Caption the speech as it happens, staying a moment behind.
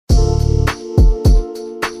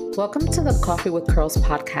Welcome to the Coffee with Curls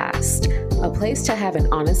podcast, a place to have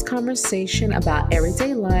an honest conversation about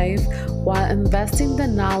everyday life while investing the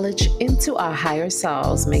knowledge into our higher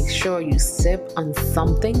selves. Make sure you sip on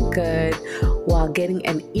something good while getting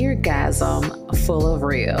an eargasm full of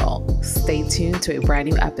real. Stay tuned to a brand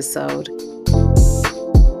new episode.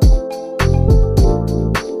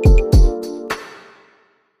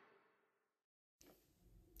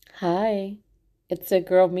 Hi, it's your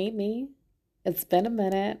girl Mimi. It's been a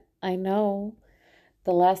minute. I know.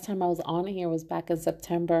 The last time I was on here was back in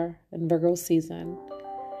September in Virgo season.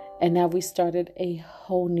 And now we started a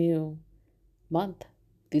whole new month,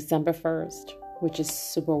 December 1st, which is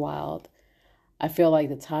super wild. I feel like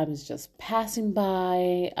the time is just passing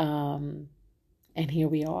by. And here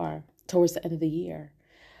we are towards the end of the year,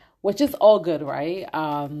 which is all good, right?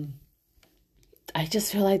 I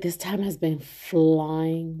just feel like this time has been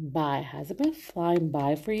flying by. Has it been flying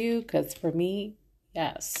by for you? Because for me,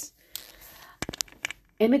 yes.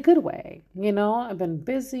 In a good way. You know, I've been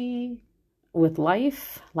busy with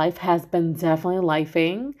life. Life has been definitely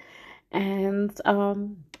lifing. And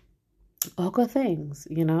all good things,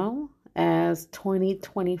 you know, as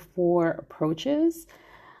 2024 approaches.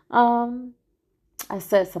 I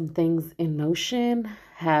set some things in motion,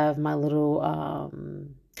 have my little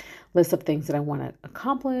list of things that I want to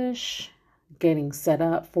accomplish, getting set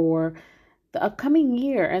up for the upcoming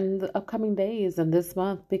year and the upcoming days and this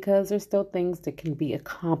month, because there's still things that can be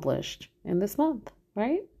accomplished in this month,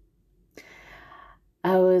 right?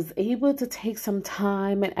 I was able to take some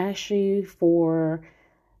time and actually for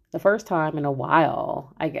the first time in a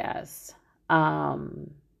while, I guess,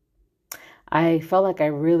 I felt like I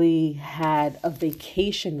really had a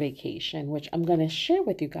vacation, which I'm going to share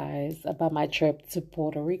with you guys about my trip to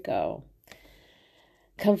Puerto Rico.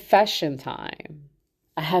 Confession time.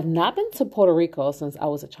 I have not been to Puerto Rico since I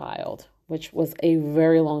was a child, which was a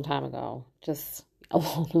very long time ago, just a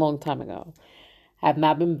long time ago. I have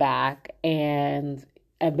not been back, and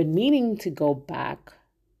I've been meaning to go back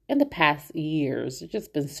in the past years. There's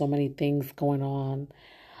just been so many things going on.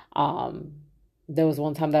 There was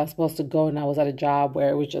one time that I was supposed to go and I was at a job where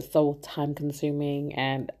it was just so time consuming,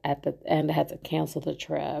 and at the end I had to cancel the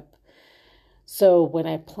trip. So when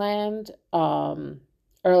I planned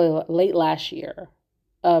late last year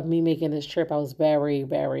of me making this trip, I was very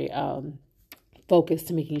focused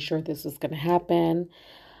to making sure this was going to happen.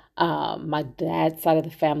 My dad's side of the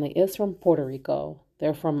family is from Puerto Rico.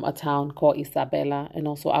 They're from a town called Isabela and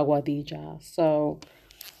also Aguadilla. So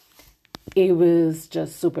it was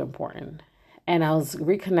just super important. And I was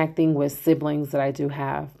reconnecting with siblings that I do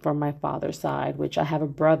have from my father's side, which I have a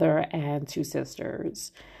brother and two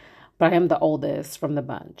sisters. But I am the oldest from the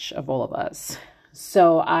bunch of all of us.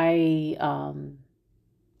 So I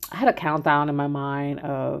had a countdown in my mind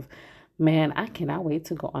of, man, I cannot wait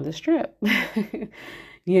to go on this trip,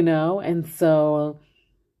 you know? And so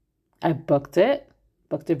I booked it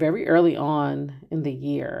very early on in the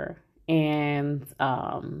year. And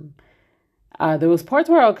there was parts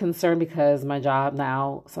where I was concerned because my job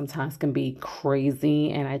now sometimes can be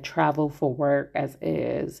crazy and I travel for work as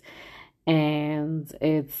is. And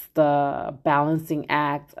it's the balancing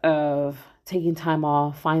act of taking time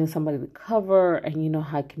off, finding somebody to cover, and you know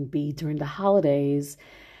how it can be during the holidays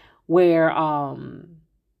where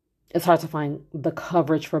it's hard to find the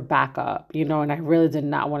coverage for backup, you know, and I really did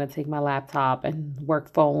not want to take my laptop and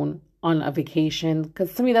work phone on a vacation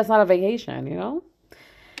because to me that's not a vacation, you know?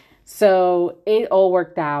 So it all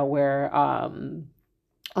worked out where on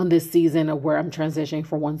this season of where I'm transitioning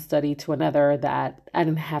from one study to another that I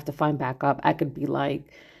didn't have to find backup. I could be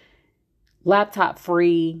like laptop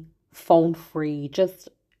free, phone free, just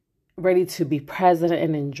ready to be present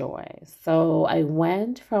and enjoy. So I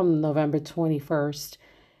went from November 21st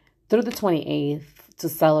through the 28th to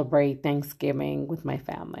celebrate Thanksgiving with my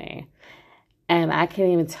family. And I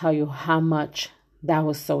can't even tell you how much that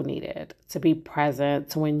was so needed, to be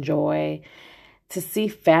present, to enjoy, to see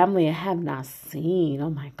family I have not seen,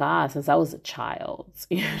 oh my God, since I was a child.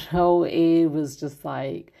 You know, it was just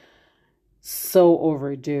like so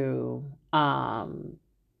overdue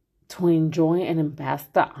to enjoy and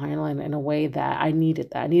invest the island in a way that I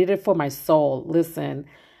needed that. I needed it for my soul. Listen,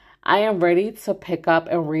 I am ready to pick up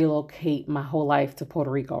and relocate my whole life to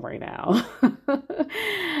Puerto Rico right now.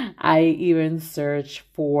 I even searched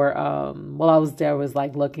for, while I was there, was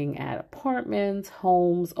like looking at apartments,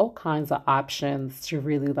 homes, all kinds of options to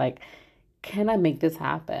really like, can I make this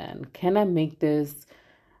happen? Can I make this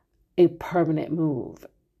a permanent move?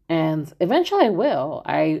 And eventually I will.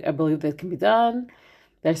 I believe that can be done.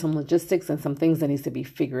 There's some logistics and some things that needs to be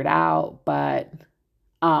figured out. But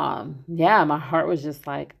yeah, my heart was just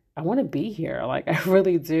like, I want to be here. Like, I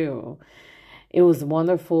really do. It was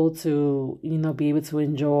wonderful to, be able to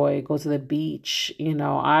enjoy, go to the beach.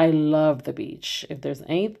 I love the beach. If there's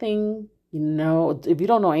anything, if you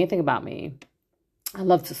don't know anything about me, I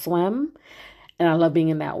love to swim and I love being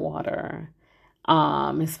in that water.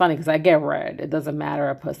 It's funny because I get red. It doesn't matter.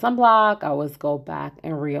 I put sunblock. I always go back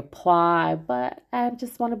and reapply, but I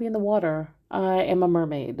just want to be in the water. I am a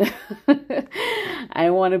mermaid. I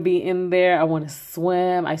want to be in there. I want to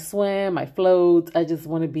swim. I swim. I float. I just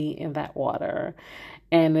want to be in that water.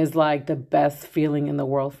 And it's like the best feeling in the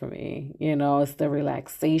world for me. It's the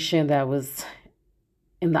relaxation that was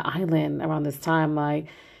in the island around this time. Like,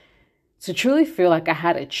 to truly feel like I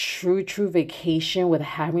had a true vacation with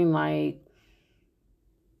having like,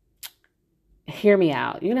 hear me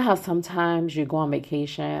out. You know how sometimes you go on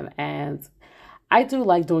vacation, and I do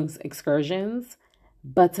like doing excursions,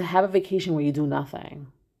 but to have a vacation where you do nothing,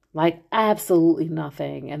 like absolutely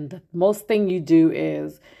nothing. And the most thing you do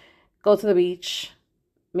is go to the beach,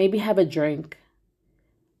 maybe have a drink,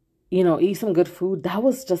 eat some good food. That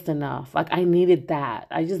was just enough. Like, I needed that.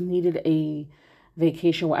 I just needed a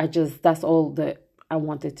vacation where that's all that I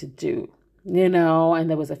wanted to do, and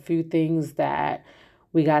there was a few things that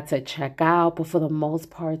we got to check out, but for the most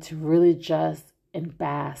part, to really just and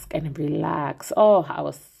bask and relax. Oh, I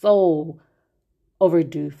was so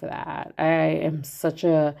overdue for that. In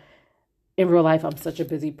real life, I'm such a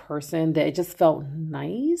busy person that it just felt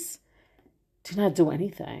nice to not do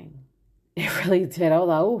anything. It really did. I was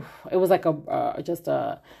like, ooh, it was like just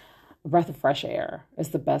a breath of fresh air is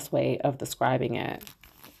the best way of describing it.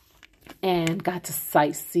 And got to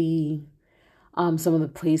sightsee some of the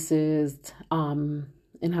places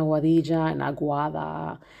in Aguadilla and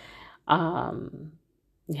Aguada.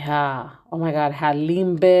 Yeah. Oh my God. Had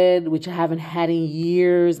limbed, which I haven't had in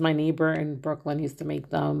years. My neighbor in Brooklyn used to make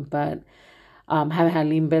them, but haven't had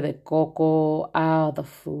limbe de coco. The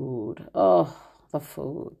food. Oh, the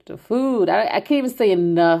food. The food. I can't even say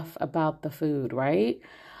enough about the food, right?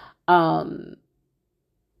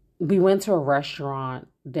 We went to a restaurant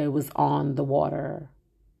that was on the water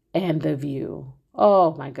and the view.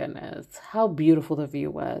 Oh my goodness. How beautiful the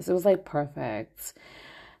view was. It was like perfect.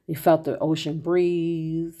 You felt the ocean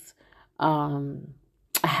breeze. I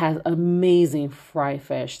had amazing fried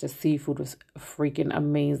fish. The seafood was freaking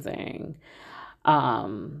amazing.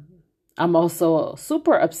 I'm also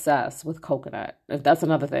super obsessed with coconut. If that's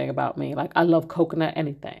another thing about me. Like, I love coconut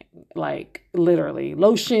anything. Like, literally.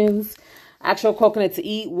 Lotions, actual coconut to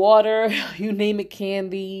eat, water, you name it,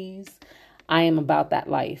 candies. I am about that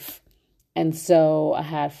life. And so I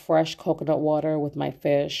had fresh coconut water with my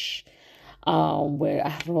fish, with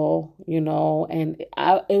arroz, and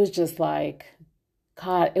it was just like,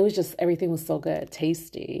 God, it was just, everything was so good,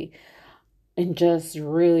 tasty, and just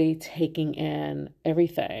really taking in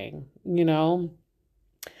everything,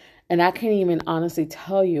 And I can't even honestly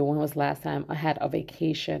tell you when was last time I had a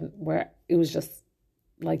vacation where it was just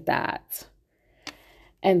like that.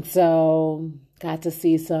 And so got to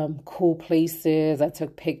see some cool places. I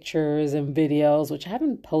took pictures and videos, which I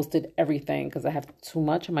haven't posted everything because I have too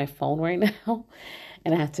much on my phone right now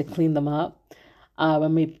and I have to clean them up. I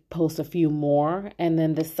may post a few more, and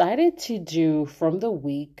then decided to do from the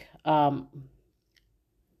week. I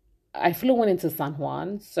went into San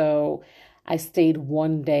Juan, so I stayed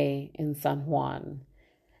one day in San Juan,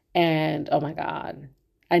 and oh my God,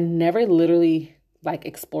 I never literally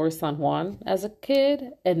explore San Juan as a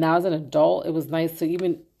kid, and now as an adult, it was nice to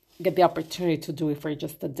even get the opportunity to do it for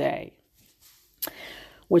just a day,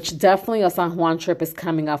 which definitely a San Juan trip is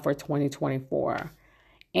coming up for 2024.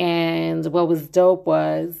 And what was dope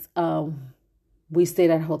was we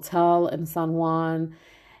stayed at a hotel in San Juan,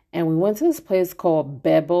 and we went to this place called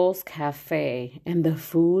Bebo's Cafe, and the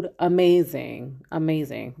food, amazing,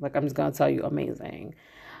 amazing. Like, I'm just going to tell you, amazing.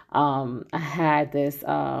 I had this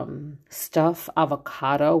stuffed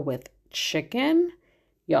avocado with chicken.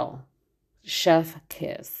 Yo, chef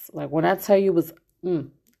kiss. Like, when I tell you, it was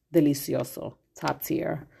delicioso, top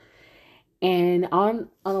tier. And on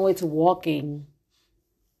the way to walking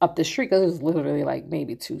up the street, because it was literally like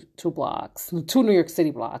maybe two blocks, 2 New York City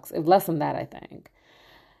blocks, less than that, I think.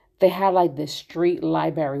 They had like this street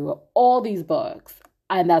library with all these books.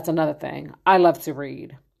 And that's another thing. I love to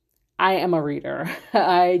read. I am a reader.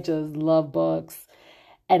 I just love books.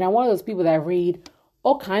 And I'm one of those people that read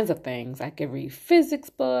all kinds of things. I can read physics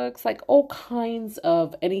books, like all kinds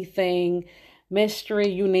of anything, mystery,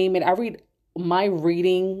 you name it. My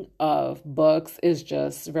reading of books is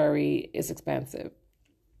it's expensive.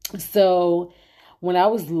 So when I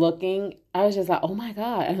was looking, I was just like, oh my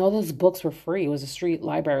God, and all those books were free. It was a street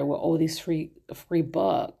library with all these free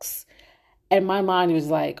books. And my mind was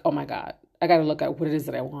like, oh my God, I got to look at what it is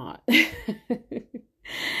that I want.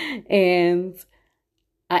 And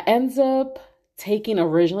I ended up taking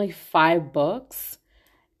originally 5 books,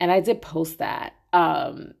 and I did post that.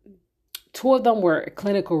 Two of them were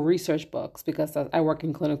clinical research books because I work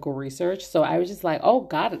in clinical research. So I was just like, oh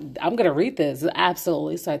God, I'm going to read this.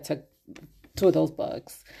 Absolutely. So I took 2 of those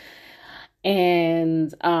books.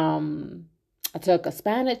 And I took a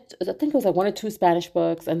Spanish, I think it was like 1 or 2 Spanish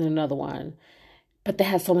books and then another one. But they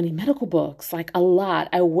had so many medical books, like a lot.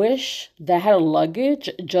 I wish they had a luggage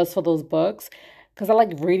just for those books because I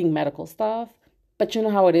like reading medical stuff. But you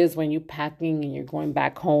know how it is when you're packing and you're going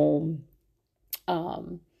back home.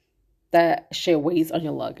 Um, that shit weighs on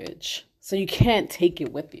your luggage. So you can't take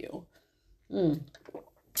it with you. Mm,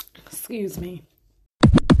 excuse me.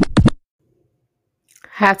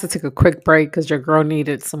 Had to take a quick break because your girl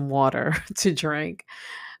needed some water to drink.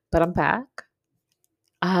 But I'm back.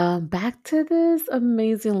 Back to this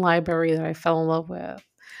amazing library that I fell in love with.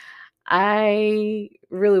 I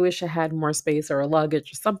really wish I had more space or a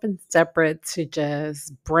luggage or something separate to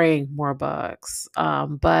just bring more books.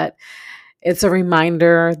 But it's a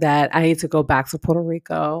reminder that I need to go back to Puerto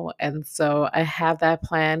Rico. And so I have that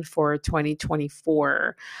plan for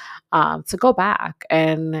 2024 to go back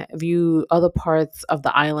and view other parts of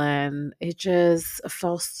the island. It just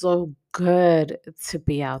felt so good to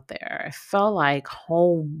be out there. It felt like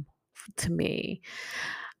home to me.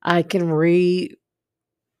 I can reroute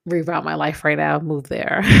my life right now, move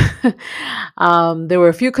there. There were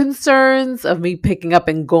a few concerns of me picking up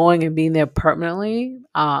and going and being there permanently.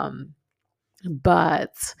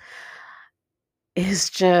 But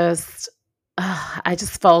it's just, I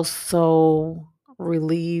just felt so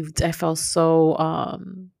relieved. I felt so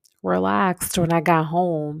relaxed when I got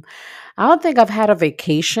home. I don't think I've had a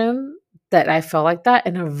vacation that I felt like that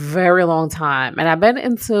in a very long time. And I've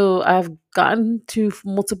gotten to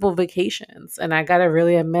multiple vacations, and I got to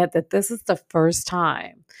really admit that this is the first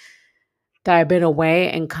time that I've been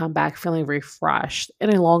away and come back feeling refreshed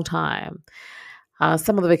in a long time.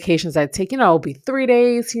 Some of the vacations I take, it'll be 3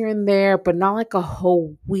 days here and there, but not like a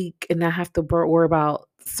whole week and not have to worry about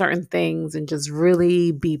certain things and just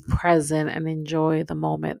really be present and enjoy the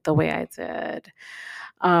moment the way I did.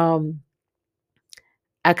 Um,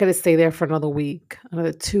 I could have stayed there for another week,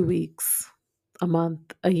 another 2 weeks, a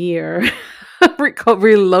month, a year,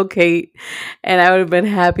 relocate, and I would have been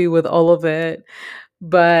happy with all of it.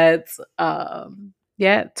 But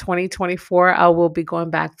yeah, 2024, I will be going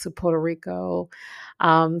back to Puerto Rico,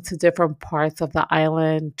 to different parts of the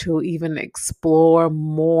island to even explore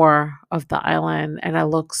more of the island. And I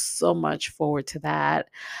look so much forward to that.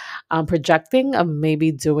 I'm projecting of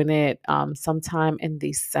maybe doing it sometime in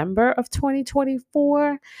December of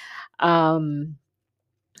 2024. Um,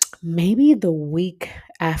 Maybe the week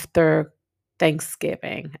after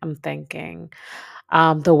Thanksgiving, I'm thinking.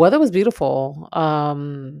 The weather was beautiful.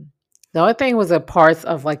 The only thing was the parts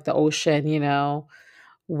of like the ocean,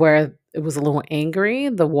 where it was a little angry.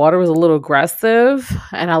 The water was a little aggressive,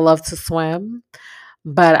 and I love to swim.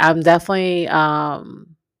 But I'm definitely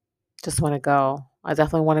just want to go. I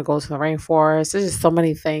definitely want to go to the rainforest. There's just so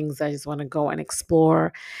many things I just want to go and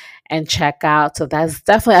explore and check out. So that's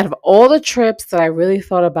definitely out of all the trips that I really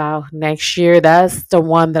thought about next year, that's the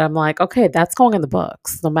one that I'm like, okay, that's going in the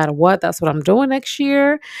books. No matter what, that's what I'm doing next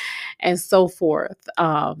year and so forth.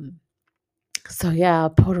 So yeah,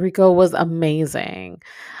 Puerto Rico was amazing.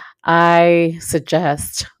 I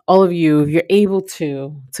suggest all of you, if you're able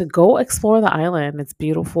to go explore the island. It's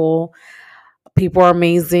beautiful. People are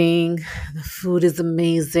amazing. The food is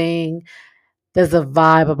amazing. There's a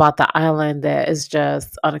vibe about the island that is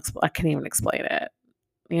just I can't even explain it,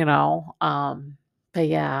 you know. But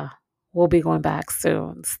yeah, we'll be going back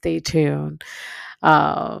soon. Stay tuned.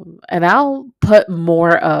 And I'll put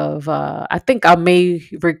more of I think I may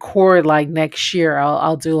record like next year.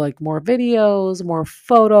 I'll do like more videos, more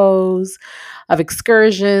photos of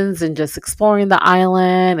excursions and just exploring the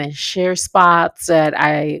island and share spots that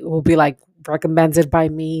I will be like recommended by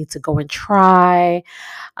me to go and try.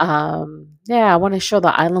 Yeah, I want to show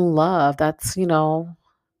the island love. That's,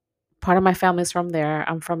 part of my family's from there.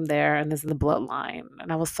 I'm from there and this is the bloodline.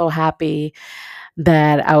 And I was so happy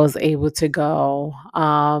that I was able to go.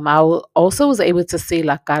 Also was able to see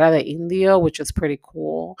La Cara de Indio, which is pretty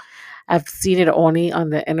cool. I've seen it only on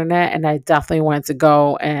the internet, and I definitely wanted to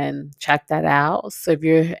go and check that out. So if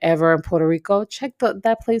you're ever in Puerto Rico, check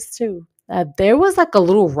that place too. There was like a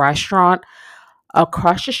little restaurant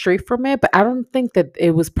across the street from it, but I don't think that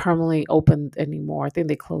it was permanently open anymore. I think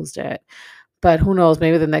they closed it. But who knows?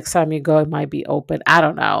 Maybe the next time you go, it might be open. I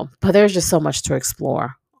don't know. But there's just so much to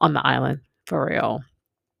explore on the island, for real.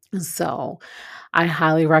 So I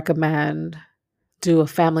highly recommend do a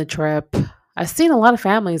family trip. I've seen a lot of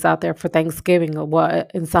families out there for Thanksgiving,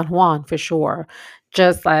 what in San Juan for sure,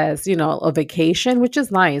 just as a vacation, which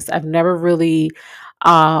is nice. I've never really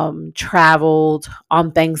traveled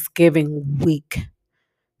on Thanksgiving week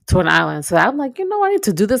to an island. So I'm like, I need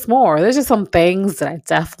to do this more. There's just some things that I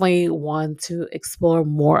definitely want to explore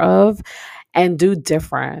more of and do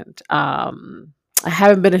different. I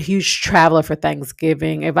haven't been a huge traveler for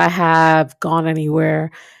Thanksgiving. If I have gone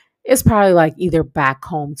anywhere, it's probably like either back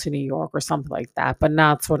home to New York or something like that, but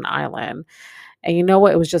not to an island. And you know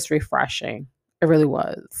what? It was just refreshing. It really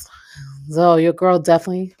was. So your girl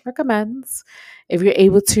definitely recommends. If you're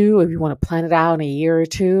able to, if you want to plan it out in a year or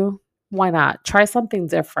two, why not? Try something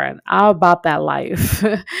different. I'm about that life.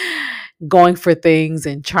 Going for things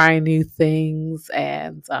and trying new things.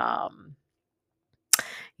 And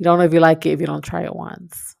you don't know if you like it if you don't try it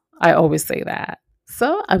once. I always say that.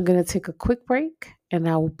 So I'm going to take a quick break and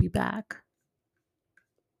I will be back.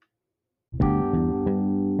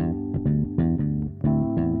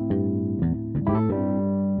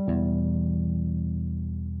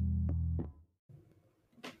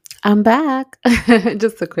 I'm back.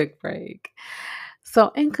 Just a quick break. So,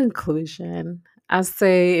 in conclusion, I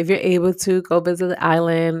say if you're able to go visit the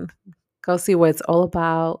island, go see what it's all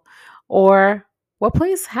about, or what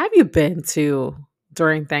place have you been to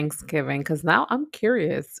during Thanksgiving? Because now I'm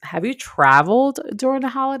curious. Have you traveled during the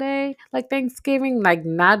holiday, like Thanksgiving, like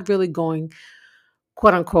not really going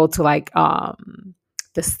quote unquote to like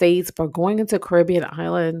the States, but going into Caribbean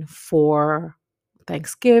island for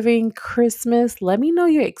Thanksgiving, Christmas? Let me know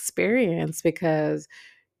your experience because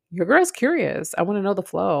your girl's curious. I want to know the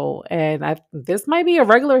flow. And this might be a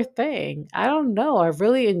regular thing. I don't know. I've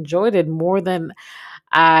really enjoyed it more than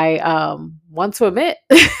I want to admit.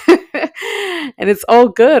 And it's all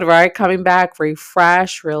good, right? Coming back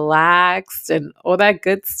refreshed, relaxed, and all that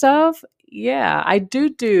good stuff. Yeah, I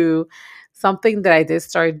do something that I did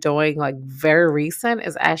start doing like very recent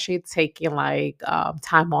is actually taking like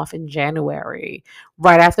time off in January,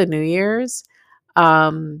 right after New Year's.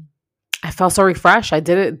 Um, I felt so refreshed. I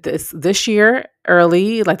did it this year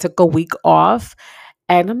early, like took a week off.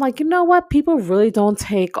 And I'm like, you know what? People really don't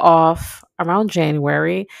take off around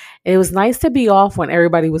January. It was nice to be off when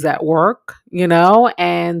everybody was at work,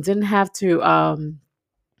 and didn't have to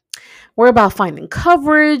worry about finding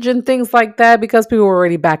coverage and things like that because people were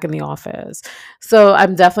already back in the office. So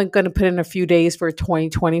I'm definitely going to put in a few days for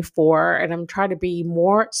 2024, and I'm trying to be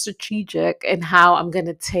more strategic in how I'm going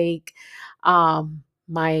to take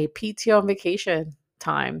my PTO and vacation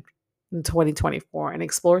time in 2024 and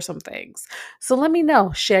explore some things. So let me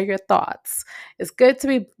know, share your thoughts. It's good to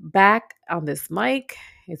be back on this mic.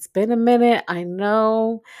 It's been a minute, I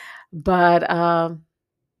know, but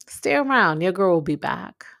stay around. Your girl will be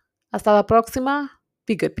back. Hasta la próxima.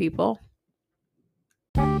 Be good, people.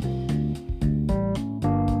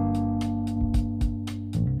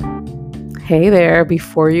 Hey there,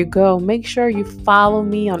 before you go, make sure you follow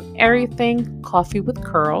me on everything Coffee with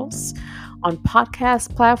Curls on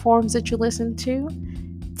podcast platforms that you listen to,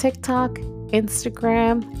 TikTok,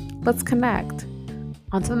 Instagram. Let's connect.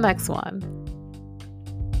 On to the next one.